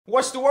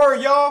What's the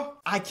word, y'all?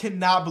 I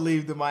cannot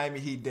believe the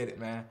Miami Heat did it,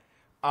 man.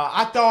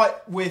 I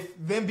thought with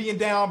them being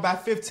down by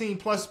 15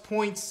 plus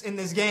points in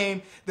this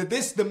game, that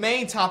the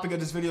main topic of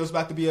this video is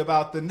about to be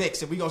about the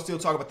Knicks, and we're going to still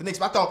talk about the Knicks.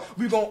 But I thought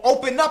we were going to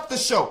open up the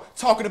show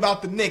talking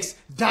about the Knicks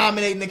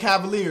dominating the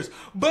Cavaliers.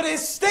 But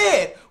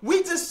instead,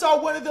 we just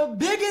saw one of the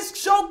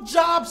biggest choke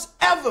jobs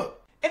ever.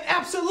 And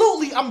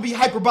absolutely, I'm going to be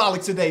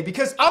hyperbolic today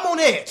because I'm on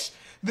edge.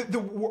 The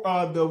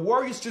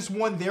Warriors just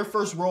won their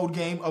first road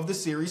game of the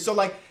series. So,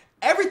 like,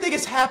 everything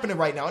is happening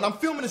right now, and I'm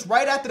filming this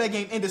right after that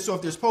game ended, so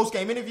if there's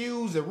post-game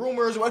interviews and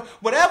rumors,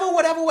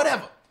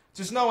 whatever,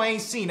 just know I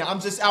ain't seen it.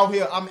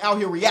 I'm out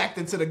here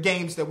reacting to the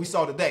games that we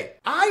saw today.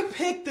 I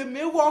picked the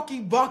Milwaukee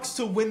Bucks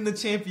to win the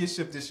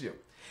championship this year,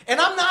 and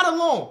I'm not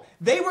alone.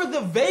 They were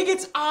the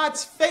Vegas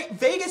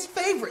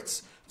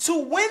favorites to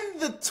win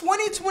the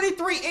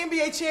 2023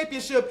 NBA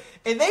championship,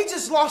 and they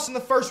just lost in the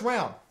first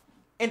round.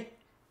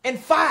 And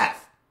five.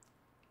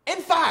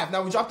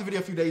 Now, we dropped a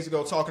video a few days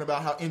ago talking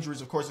about how injuries,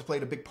 of course, have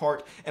played a big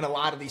part in a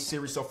lot of these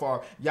series so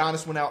far.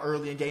 Giannis went out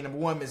early in game number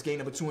 1, missed game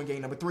number 2 and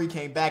game number 3,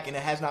 came back, and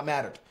it has not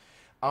mattered.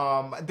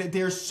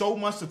 There's so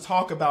much to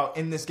talk about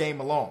in this game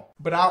alone.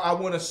 But I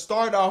want to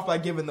start off by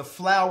giving the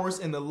flowers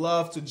and the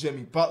love to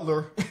Jimmy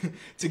Butler,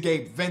 to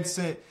Gabe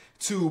Vincent,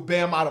 to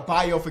Bam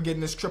Adebayo for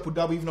getting this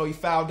triple-double, even though he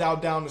fouled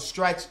out down the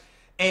stretch,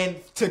 and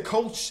to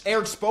Coach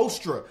Erik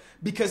Spoelstra,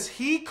 because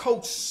he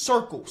coached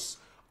circles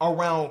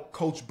around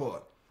Coach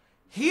Bud.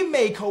 He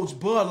made Coach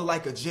Bud look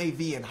like a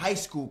JV and high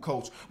school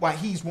coach, while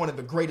he's one of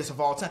the greatest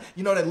of all time.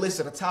 You know that list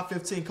of the top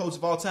 15 coaches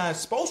of all time?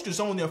 Spoelstra's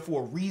on there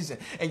for a reason,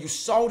 and you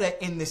saw that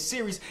in this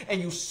series,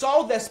 and you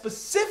saw that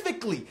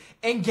specifically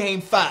in Game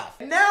 5.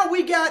 And now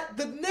we got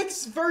the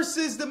Knicks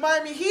versus the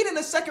Miami Heat in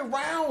the second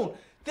round.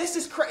 This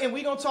is crazy, and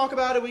we're going to talk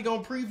about it, we're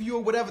going to preview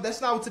or whatever.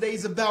 That's not what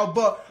today's about,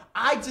 but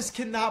I just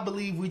cannot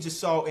believe we just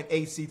saw an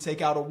AC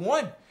take out a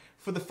 1.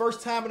 For the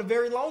first time in a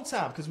very long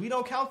time, because we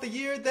don't count the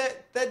year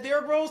that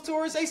Derrick Rose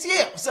tore his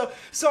ACL.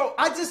 So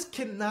I just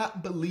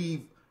cannot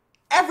believe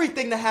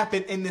everything that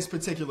happened in this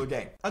particular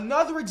game.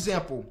 Another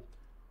example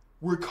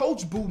where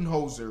Coach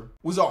Budenholzer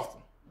was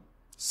awful.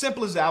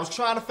 Simple as that. I was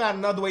trying to find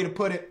another way to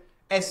put it.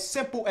 As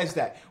simple as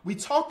that. We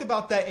talked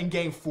about that in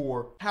Game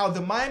 4, how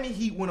the Miami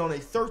Heat went on a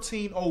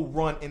 13-0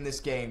 run in this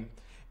game,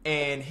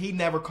 and he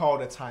never called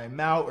a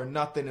timeout or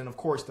nothing, and of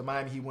course the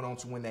Miami Heat went on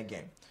to win that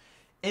game.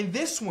 In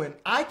this one,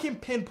 I can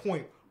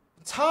pinpoint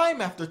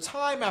time after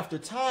time after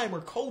time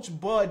where Coach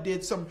Bud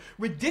did some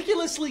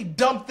ridiculously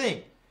dumb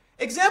thing.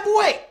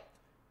 Example 8,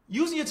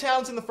 using your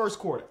challenge in the first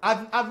quarter.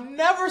 I've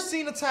never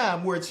seen a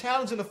time where a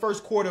challenge in the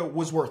first quarter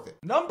was worth it.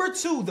 Number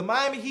 2, the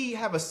Miami Heat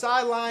have a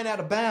sideline out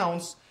of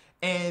bounds,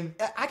 and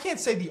I can't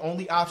say the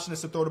only option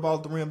is to throw the ball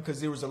at the rim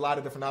because there was a lot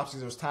of different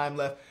options. There was time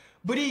left.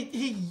 But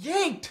he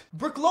yanked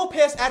Brook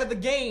Lopez out of the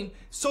game,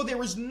 so there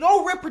was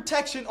no rim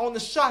protection on the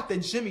shot that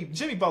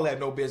Jimmy Butler had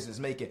no business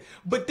making.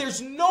 But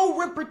there's no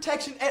rim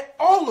protection at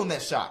all on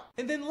that shot.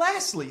 And then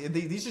lastly,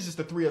 these are just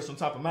the three of us on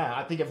top of mine.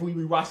 I think if we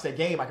rewatch that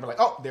game, I can be like,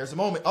 oh, there's a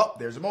moment, oh,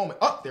 there's a moment,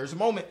 oh, there's a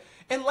moment.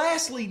 And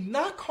lastly,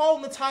 not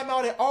calling the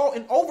timeout at all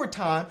in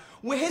overtime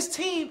when his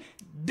team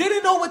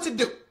didn't know what to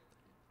do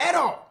at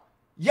all.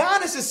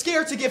 Giannis is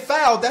scared to get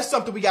fouled. That's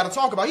something we got to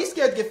talk about. He's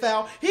scared to get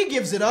fouled. He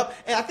gives it up.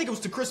 And I think it was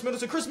to Khris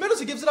Middleton. Khris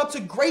Middleton gives it up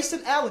to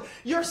Grayson Allen.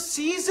 Your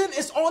season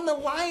is on the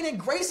line, and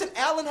Grayson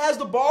Allen has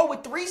the ball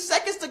with 3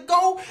 seconds to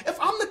go. If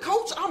I'm the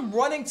coach, I'm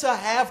running to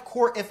half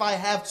court if I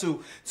have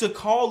to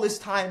call this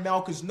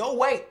timeout, because no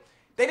way.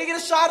 They didn't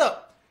get a shot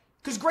up.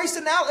 Because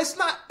Grayson Allen, it's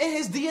not in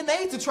his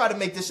DNA to try to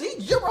make this. He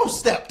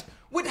Euro-stepped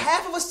with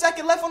half of a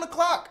second left on the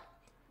clock.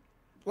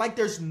 Like,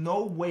 there's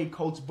no way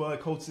Coach Bud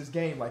coached this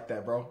game like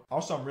that, bro.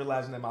 Also, I'm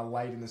realizing that my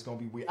lighting is going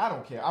to be weird. I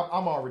don't care.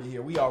 I'm already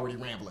here. We already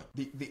rambling.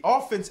 The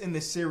offense in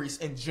this series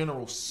in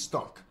general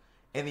stunk.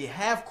 And the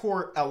half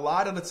court, a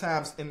lot of the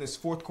times in this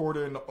fourth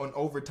quarter and on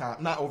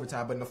overtime, not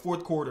overtime, but in the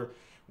fourth quarter,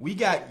 we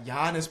got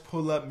Giannis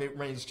pull-up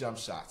mid-range jump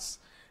shots.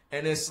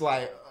 And it's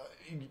like,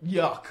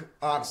 yuck,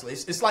 honestly.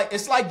 It's like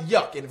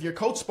yuck. And if you're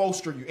Coach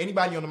Spoelstra, you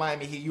anybody on the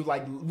Miami Heat, you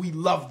like, we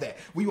love that.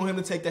 We want him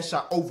to take that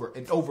shot over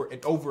and over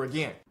and over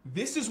again.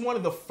 This is one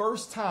of the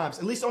first times,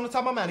 at least on the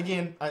top of my mind,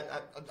 again,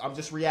 I'm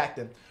just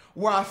reacting,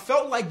 where I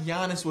felt like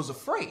Giannis was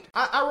afraid.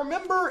 I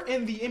remember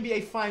in the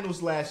NBA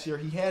Finals last year,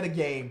 he had a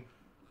game,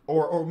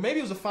 or maybe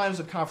it was the Finals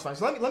of Conference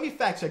Finals. Let me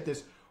fact check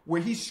this, where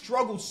he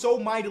struggled so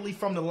mightily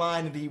from the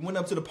line and he went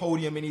up to the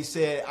podium and he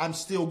said, I'm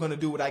still going to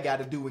do what I got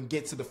to do and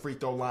get to the free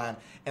throw line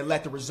and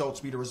let the results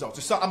be the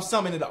results. So I'm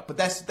summing it up, but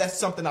that's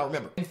something I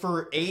remember. And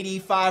for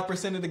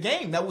 85% of the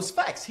game, that was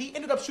facts. He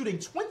ended up shooting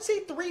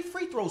 23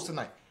 free throws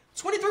tonight.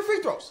 23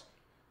 free throws.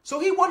 So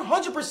he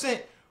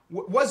 100%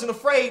 wasn't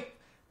afraid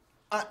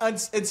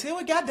until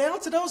it got down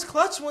to those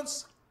clutch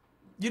ones.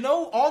 You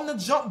know, on the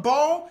jump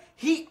ball,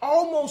 he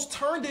almost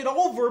turned it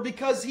over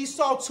because he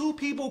saw 2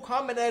 people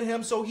coming at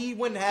him so he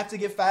wouldn't have to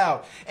get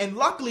fouled. And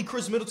luckily,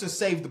 Khris Middleton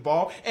saved the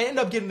ball and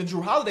ended up getting to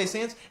Jrue Holiday's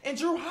hands, and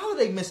Jrue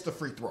Holiday missed the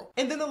free throw.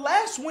 And then the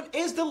last one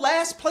is the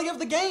last play of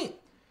the game.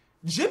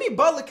 Jimmy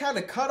Butler kind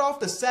of cut off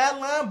the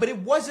sideline, but it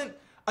wasn't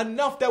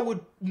enough that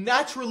would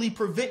naturally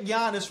prevent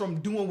Giannis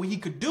from doing what he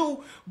could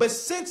do. But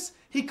since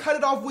he cut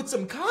it off with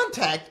some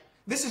contact,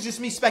 this is just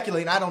me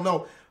speculating, I don't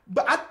know.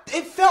 But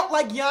it felt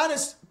like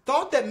Giannis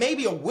thought that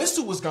maybe a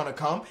whistle was going to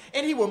come,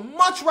 and he would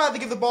much rather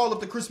give the ball up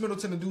to Chris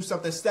Middleton to do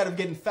something instead of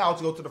getting fouled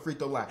to go to the free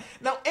throw line.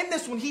 Now, in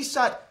this one, he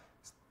shot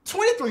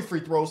 23 free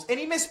throws, and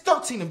he missed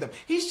 13 of them.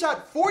 He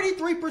shot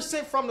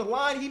 43% from the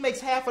line. He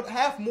makes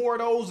half more of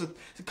those.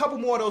 A couple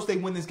more of those, they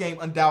win this game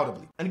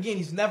undoubtedly. And again,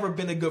 he's never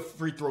been a good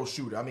free throw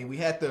shooter. I mean, we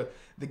had the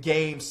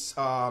games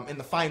in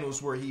the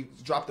finals where he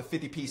dropped a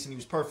 50-piece and he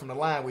was perfect from the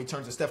line, where he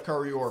turns to Steph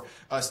Curry or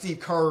Steve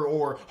Kerr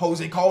or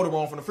Jose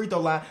Calderon from the free throw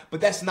line. But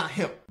that's not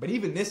him. But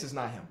even this is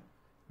not him.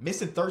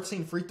 Missing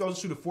 13 free throws,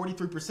 shooting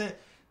 43%.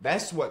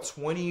 That's what,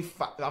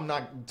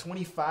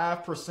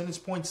 25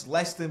 percentage points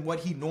less than what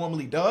he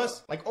normally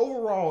does. Like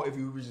overall, if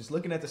you were just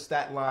looking at the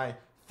stat line,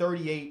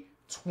 38,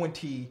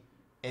 20,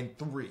 and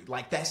 3.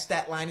 Like that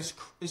stat line is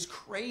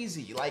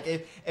crazy. Like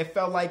it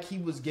felt like he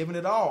was giving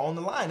it all on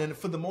the line. And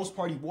for the most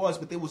part he was,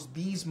 but there was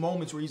these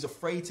moments where he's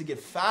afraid to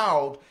get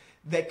fouled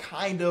that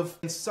kind of,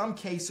 in some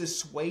cases,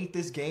 swayed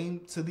this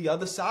game to the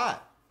other side.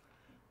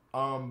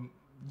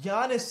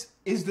 Giannis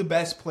is the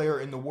best player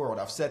in the world.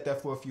 I've said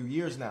that for a few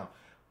years now.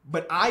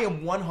 But I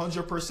am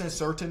 100%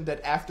 certain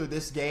that after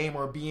this game,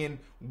 or being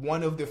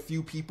one of the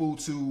few people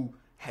to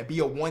be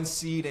a 1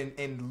 seed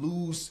and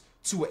lose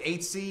to an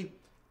 8 seed,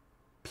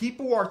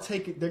 people are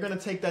they're going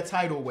to take that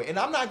title away. And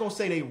I'm not going to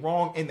say they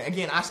wrong. And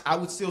again, I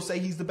would still say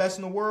he's the best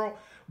in the world.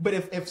 But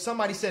if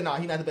somebody said, nah,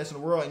 he's not the best in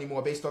the world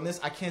anymore based on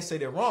this, I can't say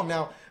they're wrong.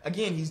 Now,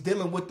 again, he's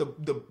dealing with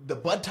the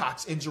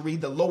buttocks injury,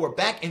 the lower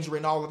back injury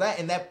and all of that.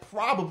 And that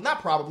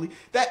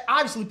that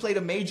obviously played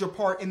a major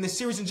part in this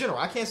series in general.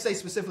 I can't say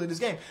specifically this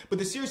game, but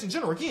the series in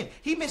general. Again,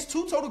 he missed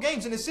 2 total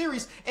games in this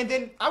series. And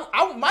then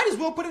I might as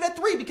well put it at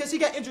 3 because he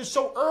got injured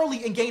so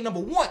early in game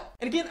number 1.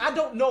 And again, I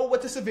don't know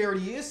what the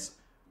severity is,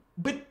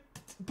 but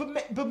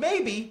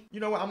maybe, you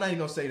know what, I'm not even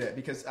gonna say that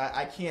because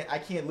I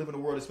can't live in a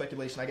world of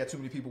speculation. I got too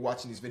many people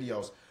watching these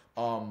videos.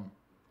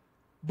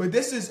 But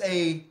this is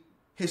a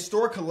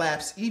historic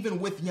collapse,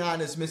 even with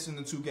Giannis missing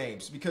the 2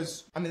 games,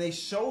 because I mean they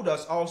showed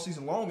us all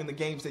season long in the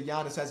games that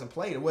Giannis hasn't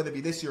played, or whether it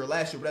be this year or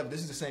last year, whatever.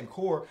 This is the same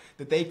core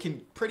that they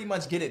can pretty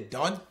much get it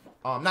done.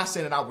 I'm not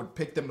saying that I would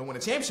pick them to win a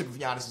championship if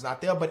Giannis is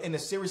not there, but in a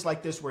series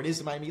like this where it is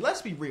the Miami,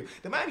 let's be real.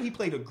 The Miami Heat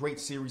played a great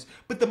series,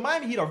 but the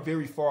Miami Heat are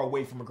very far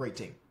away from a great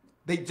team.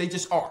 They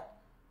just are.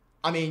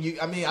 I mean,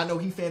 I know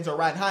Heat fans are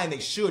riding high, and they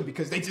should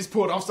because they just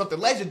pulled off something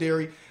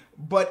legendary.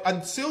 But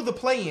until the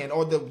play-in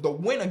or the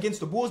win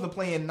against the Bulls in the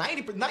play-in,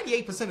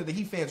 98% of the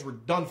Heat fans were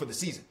done for the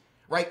season,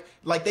 right?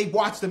 Like they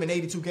watched them in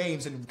 82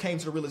 games and came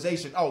to the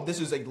realization, oh,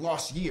 this is a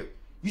lost year.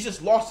 You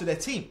just lost to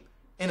that team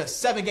in a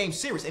 7-game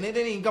series, and it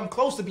didn't even come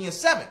close to being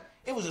 7.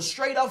 It was a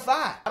straight-up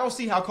 5. I don't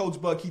see how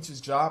Coach Bud keeps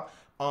his job.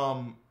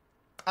 I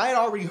had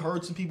already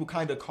heard some people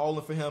kind of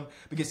calling for him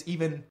because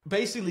even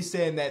basically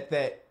saying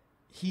that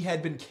he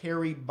had been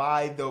carried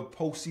by the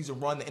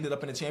postseason run that ended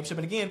up in a championship.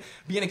 And again,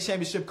 being a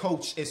championship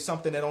coach is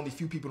something that only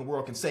few people in the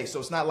world can say. So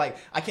it's not like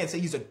I can't say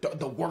he's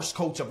the worst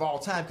coach of all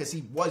time because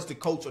he was the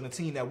coach on the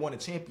team that won a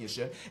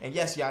championship. And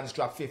yes, Giannis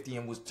dropped 50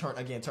 and was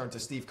turned to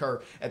Steve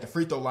Kerr at the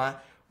free throw line.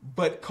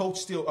 But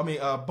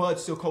Bud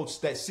still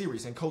coached that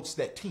series and coached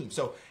that team.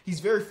 So he's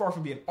very far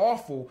from being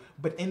awful.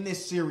 But in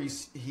this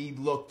series, he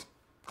looked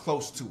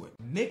close to it.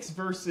 Knicks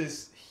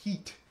versus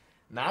Heat.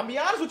 Now, I'll be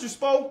honest with you,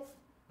 Spo.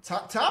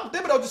 Tom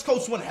Thibodeau just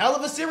coached one hell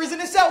of a series in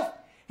itself.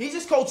 He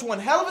just coached one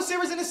hell of a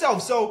series in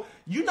itself. So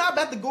you're not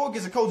about to go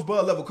against a Coach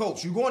Bud level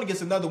coach. You're going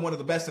against another one of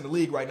the best in the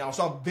league right now.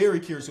 So I'm very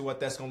curious of what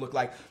that's going to look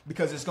like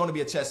because it's going to be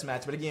a chess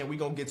match. But again, we're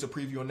going to get to a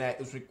preview on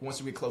that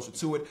once we get closer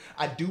to it.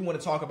 I do want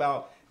to talk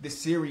about this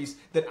series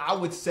that I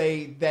would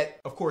say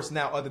that, of course,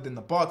 now other than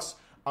the Bucks,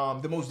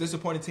 the most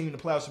disappointing team in the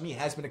playoffs for me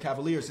has been the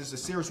Cavaliers. This is a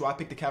series where I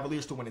picked the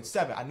Cavaliers to win in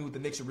 7. I knew the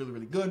Knicks were really,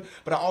 really good,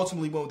 but I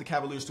ultimately went with the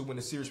Cavaliers to win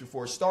the series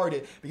before it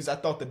started because I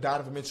thought the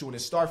Donovan Mitchell and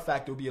his start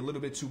factor would be a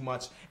little bit too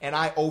much, and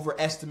I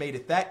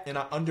overestimated that, and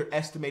I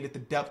underestimated the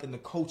depth in the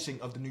coaching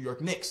of the New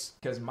York Knicks.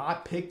 Because my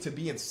pick to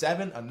be in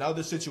 7,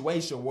 another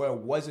situation where it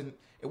wasn't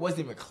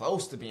even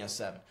close to being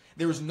 7.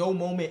 There was no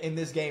moment in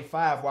this game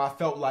 5 where I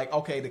felt like,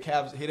 okay, the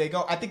Cavs, here they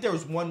go. I think there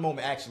was one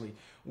moment actually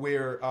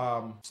where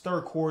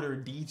third quarter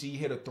DG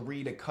hit a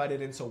 3 to cut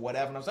it into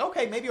whatever. And I was like,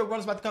 okay, maybe a run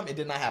is about to come. It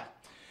did not happen.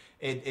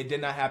 It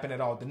did not happen at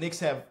all. The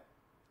Knicks have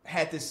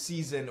had this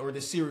season or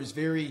this series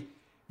very,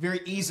 very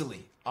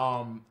easily.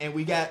 And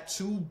we got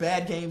 2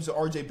 bad games of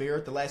RJ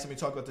Barrett. The last time we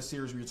talked about the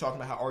series, we were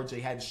talking about how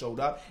RJ hadn't showed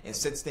up. And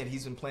since then,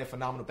 he's been playing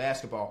phenomenal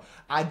basketball.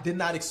 I did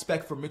not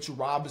expect for Mitchell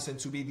Robinson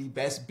to be the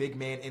best big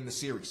man in the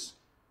series.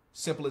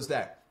 Simple as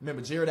that.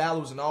 Remember, Jared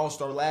Allen was an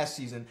all-star last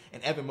season,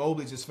 and Evan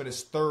Mobley just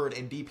finished 3rd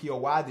in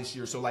DPOY this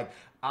year. So, like,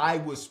 I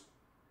was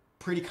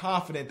pretty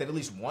confident that at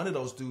least one of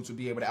those dudes would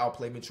be able to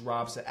outplay Mitchell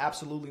Robinson.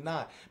 Absolutely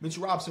not.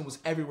 Mitchell Robinson was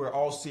everywhere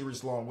all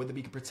series long, whether it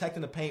be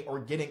protecting the paint or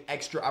getting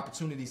extra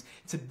opportunities.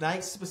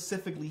 Tonight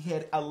specifically, he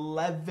had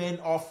 11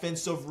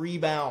 offensive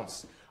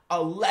rebounds.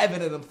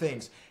 11 of them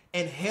things.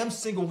 And him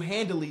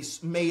single-handedly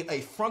made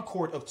a front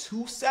court of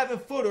 2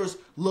 7-footers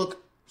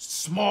look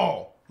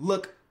small,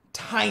 look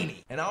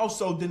tiny. And I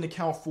also didn't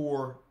account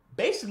for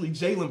basically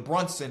Jalen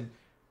Brunson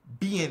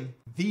being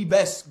the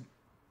best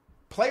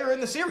player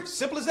in the series.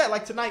 Simple as that.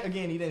 Like tonight,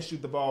 again, he didn't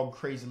shoot the ball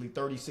crazily,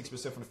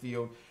 36% from the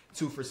field,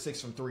 2 for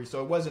 6 from 3.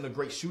 So it wasn't a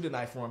great shooting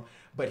night for him,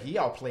 but he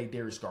outplayed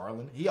Darius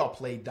Garland. He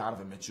outplayed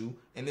Donovan Mitchell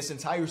in this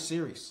entire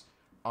series.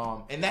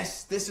 And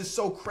this is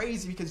so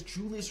crazy because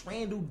Julius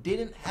Randle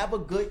didn't have a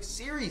good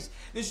series.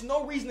 There's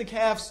no reason the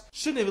Cavs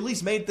shouldn't have at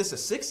least made this a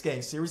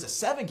 6-game series, a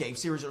 7-game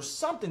series or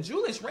something.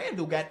 Julius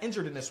Randle got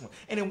injured in this one.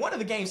 And in one of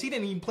the games, he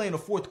didn't even play in the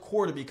fourth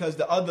quarter because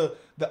the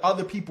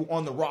other people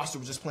on the roster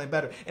were just playing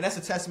better. And that's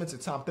a testament to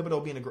Tom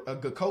Thibodeau being a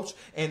good coach.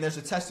 And there's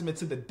a testament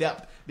to the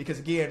depth because,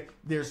 again,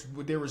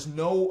 there was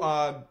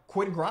no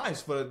Quentin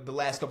Grimes for the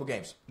last couple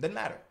games. Didn't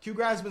matter. Q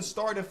Grimes has been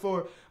starting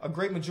for a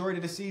great majority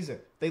of the season.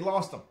 They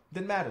lost him.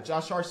 Didn't matter.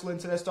 Josh Hart slid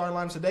into that starting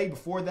lineup today.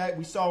 Before that,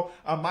 we saw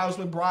Miles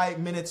McBride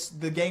minutes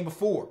the game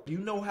before. Do you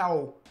know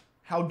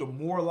how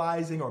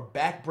demoralizing or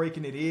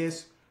backbreaking it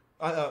is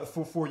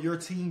for your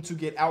team to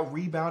get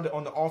out-rebounded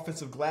on the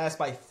offensive glass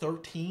by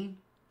 13?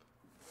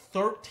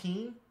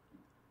 13?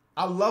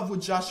 I love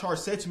what Josh Hart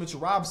said to Mitchell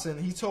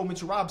Robinson. He told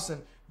Mitchell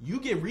Robinson, you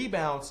get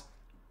rebounds.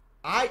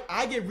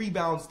 I get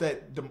rebounds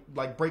that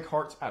like break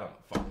hearts. I don't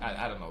know.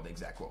 I don't know the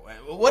exact quote.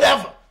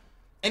 Whatever.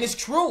 And it's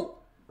true.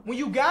 When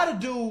you got to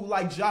do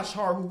like Josh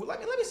Hart, who,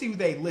 like, let me see who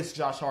they list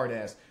Josh Hart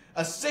as.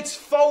 A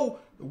 6'4"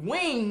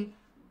 wing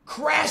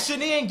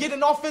crashing in,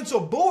 getting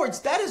offensive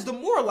boards. That is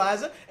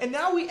demoralizing. And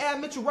now we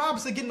add Mitchell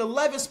Robinson getting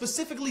 11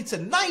 specifically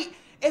tonight.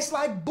 It's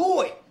like,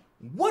 boy,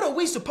 what are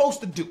we supposed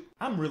to do?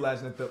 I'm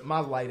realizing that my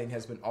lighting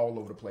has been all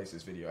over the place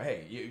this video.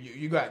 Hey,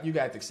 you got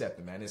to accept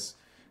it, man.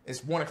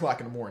 It's 1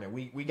 o'clock in the morning.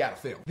 We got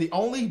to film. The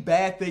only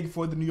bad thing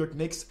for the New York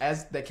Knicks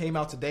that came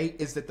out today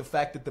is that the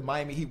fact that the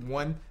Miami Heat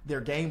won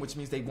their game, which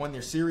means they won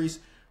their series,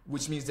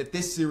 which means that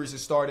this series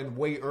is starting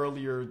way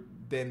earlier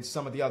than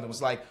some of the other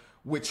ones. Like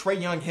with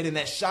Trae Young hitting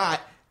that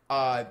shot,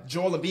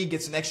 Joel Embiid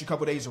gets an extra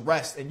couple days of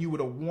rest, and you would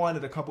have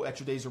wanted a couple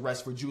extra days of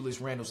rest for Julius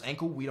Randle's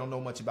ankle. We don't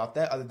know much about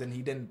that other than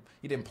he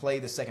didn't play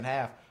the second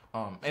half.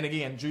 And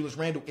again, Julius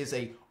Randle is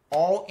a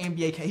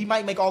All-NBA. He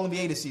might make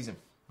All-NBA this season.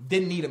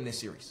 Didn't need him this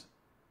series.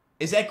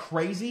 Is that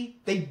crazy?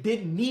 They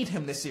didn't need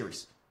him this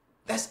series.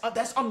 That's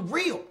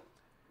unreal.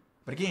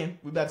 But again,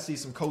 we're about to see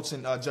some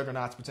coaching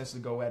juggernauts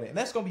potentially go at it, and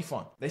that's going to be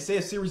fun. They say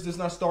a series does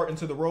not start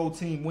until the road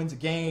team wins a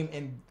game,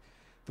 and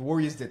the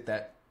Warriors did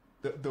that.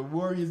 The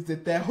Warriors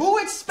did that. Who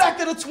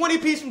expected a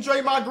 20-piece from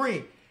Draymond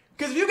Green?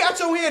 Because if you got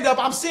your hand up,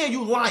 I'm saying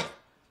you lying.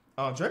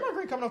 Draymond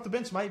Green coming off the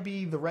bench might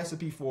be the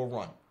recipe for a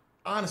run.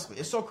 Honestly,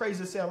 it's so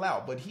crazy to say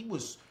aloud, but he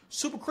was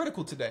super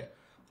critical today.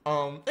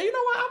 And you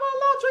know what? I'm gonna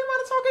allow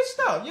Draymond to talk his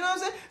stuff. You know what I'm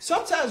saying?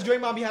 Sometimes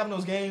Draymond be having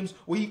those games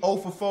where he 0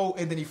 for 4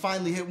 and then he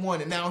finally hit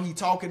one and now he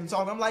talking and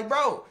talking. I'm like,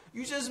 bro,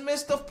 you just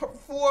missed the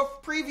 4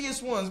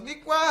 previous ones. Be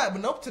quiet.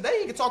 But nope, today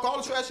he can talk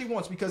all the trash he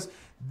wants because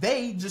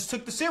they just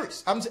took the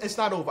series. It's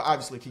not over,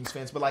 obviously, Kings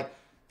fans, but like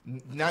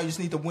now you just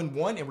need to win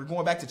one and we're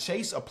going back to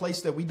Chase, a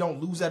place that we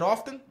don't lose that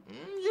often.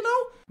 You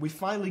know? We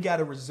finally got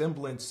a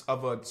resemblance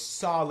of a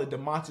solid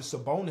Domantas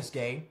Sabonis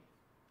game,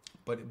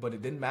 but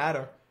it didn't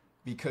matter.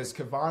 Because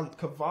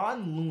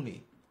Kevon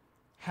Looney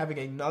having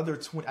another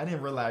 20, I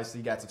didn't realize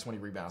he got to 20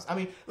 rebounds. I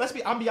mean,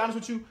 I'll be honest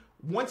with you.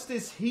 Once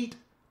this Heat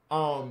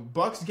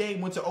Bucks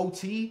game went to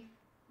OT,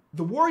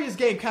 the Warriors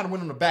game kind of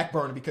went on the back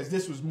burner because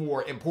this was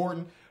more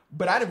important.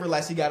 But I didn't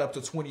realize he got up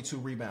to 22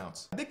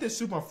 rebounds. I think the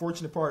super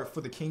unfortunate part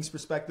for the Kings'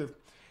 perspective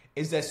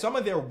is that some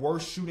of their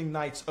worst shooting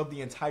nights of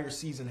the entire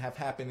season have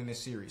happened in this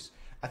series.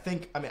 I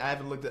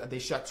haven't looked at, they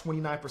shot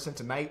 29%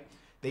 tonight.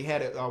 They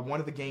had one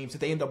of the games that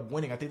they ended up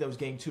winning. I think that was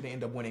game 2 they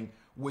ended up winning,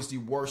 was the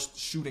worst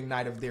shooting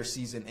night of their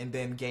season. And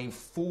then game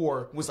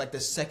 4 was like the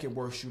second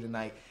worst shooting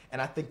night.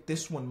 And I think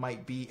this one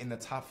might be in the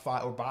top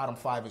 5 or bottom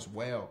 5 as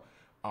well.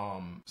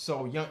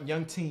 So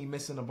young team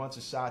missing a bunch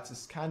of shots.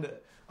 It's kind of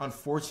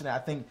unfortunate. I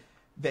think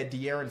that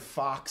De'Aaron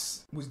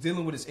Fox was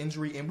dealing with his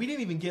injury. And we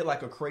didn't even get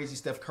like a crazy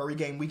Steph Curry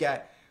game. We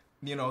got,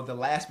 the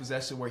last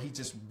possession where he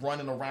just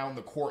running around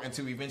the court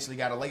until he eventually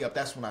got a layup.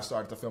 That's when I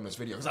started to film this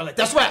video. Because I was like,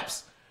 that's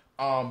raps.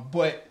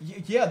 But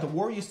yeah, the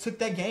Warriors took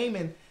that game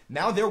and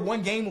now they're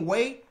 1 game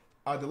away.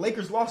 The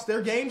Lakers lost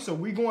their game, so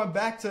we're going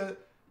back to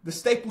the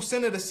Staples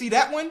Center to see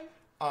that one.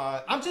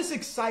 I'm just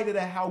excited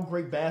at how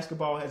great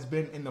basketball has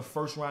been in the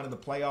first round of the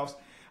playoffs.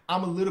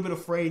 I'm a little bit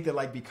afraid that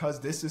like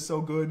because this is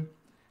so good,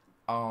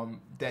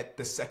 that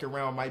the second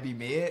round might be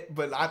mid.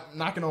 But I'm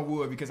knocking on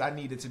wood because I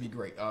need it to be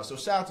great. So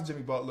shout out to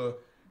Jimmy Butler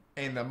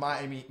and the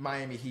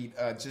Miami Heat.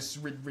 Just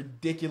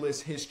ridiculous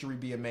history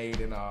being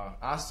made, and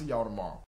I'll see y'all tomorrow.